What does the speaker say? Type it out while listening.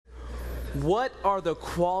What are the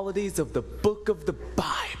qualities of the book of the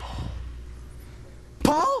Bible?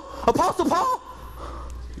 Paul? Apostle Paul?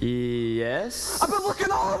 Yes? I've been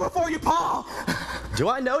looking all over for you, Paul. Do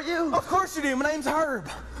I know you? Of course you do. My name's Herb.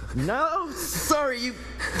 No? Sorry, you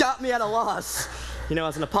got me at a loss. You know,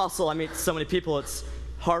 as an apostle, I meet so many people, it's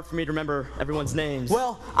hard for me to remember everyone's names.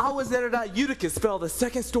 Well, I was there at Eutychus fell the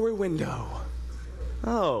second-story window.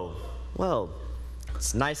 Oh, well,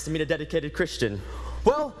 it's nice to meet a dedicated Christian.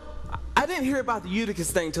 Well, I didn't hear about the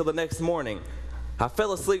Eutychus thing till the next morning. I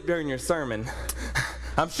fell asleep during your sermon.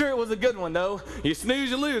 I'm sure it was a good one, though. You snooze,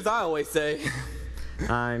 you lose, I always say.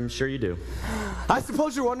 I'm sure you do. I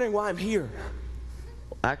suppose you're wondering why I'm here.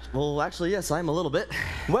 Well, actually, yes, I am a little bit.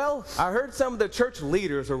 Well, I heard some of the church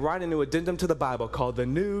leaders are writing a new addendum to the Bible called the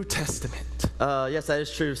New Testament. Yes, that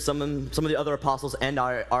is true. Some of the other apostles and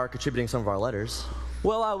I are contributing some of our letters.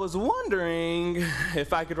 Well, I was wondering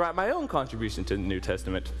if I could write my own contribution to the New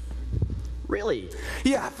Testament. Really?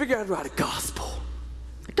 Yeah, I figured I'd write a gospel.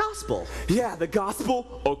 A gospel? Yeah, the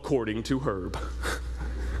gospel according to Herb.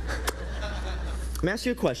 Let me ask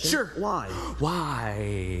you a question. Sure. Why?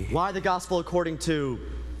 Why? Why the gospel according to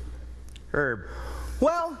Herb?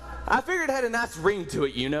 Well, I figured it had a nice ring to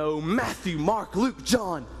it, you know. Matthew, Mark, Luke,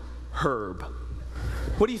 John, Herb.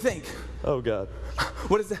 What do you think? Oh, God.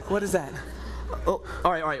 What is that? What is that? Oh,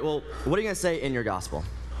 all right. Well, what are you going to say in your gospel?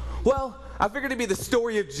 Well, I figured it'd be the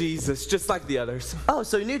story of Jesus, just like the others. Oh,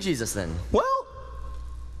 so you knew Jesus then? Well,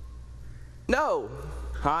 no.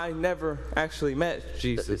 I never actually met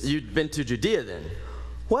Jesus. You'd been to Judea then?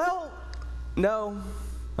 Well, no.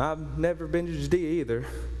 I've never been to Judea either.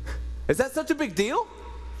 Is that such a big deal?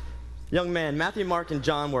 Young man, Matthew, Mark, and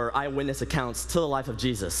John were eyewitness accounts to the life of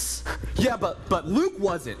Jesus. Yeah, but Luke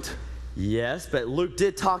wasn't. Yes, but Luke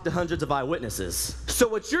did talk to hundreds of eyewitnesses. So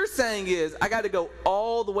what you're saying is I got to go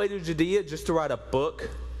all the way to Judea just to write a book?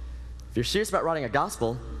 If you're serious about writing a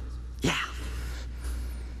gospel, yeah.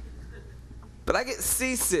 But I get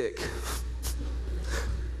seasick.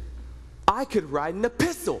 I could write an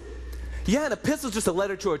epistle. Yeah, an epistle's just a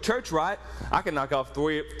letter to a church, right? I can knock off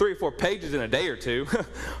three or four pages in a day or two.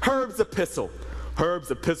 Herb's epistle.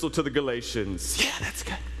 Herb's epistle to the Galatians. Yeah, that's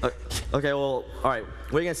good. Okay, well, all right.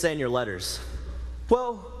 What are you going to say in your letters?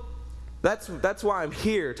 Well, that's why I'm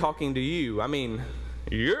here talking to you. I mean,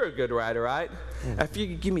 you're a good writer, right? If you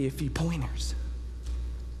could give me a few pointers.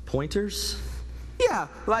 Pointers? Yeah,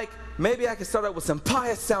 like maybe I could start out with some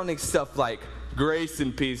pious-sounding stuff like, grace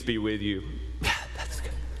and peace be with you. Yeah, that's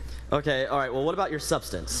good. Okay, all right. Well, what about your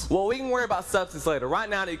substance? Well, we can worry about substance later. Right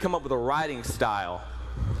now, I need to come up with a writing style.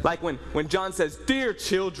 Like when John says, dear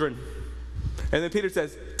children, and then Peter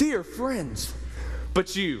says, dear friends.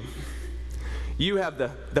 But you have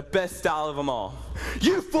the best style of them all.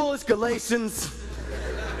 You foolish Galatians.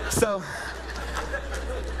 So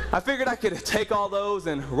I figured I could take all those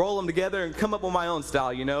and roll them together and come up with my own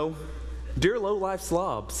style, you know. Dear low-life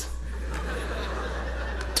slobs.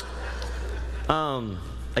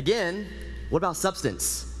 Again, what about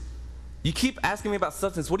substance? You keep asking me about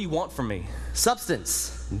substance. What do you want from me?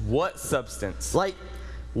 Substance. What substance? Like,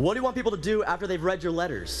 what do you want people to do after they've read your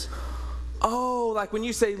letters? Oh, like when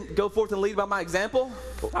you say go forth and lead by my example?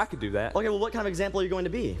 I could do that. Okay, well, what kind of example are you going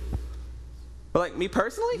to be? Like me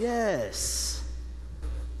personally? Yes.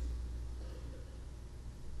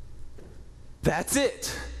 That's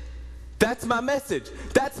it. That's my message.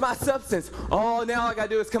 That's my substance. Oh, now all I gotta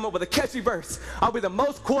do is come up with a catchy verse. I'll be the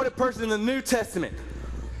most quoted person in the New Testament.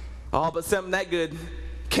 Oh, but something that good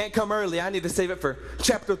can't come early. I need to save it for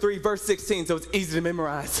chapter 3, verse 16, so it's easy to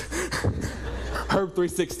memorize. Herb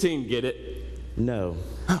 3:16, get it? No.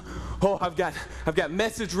 Oh, I've got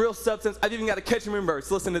message, real substance. I've even got a catchy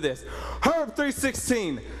verse. Listen to this. Herb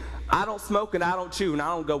 3:16. I don't smoke and I don't chew and I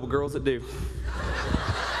don't go with girls that do.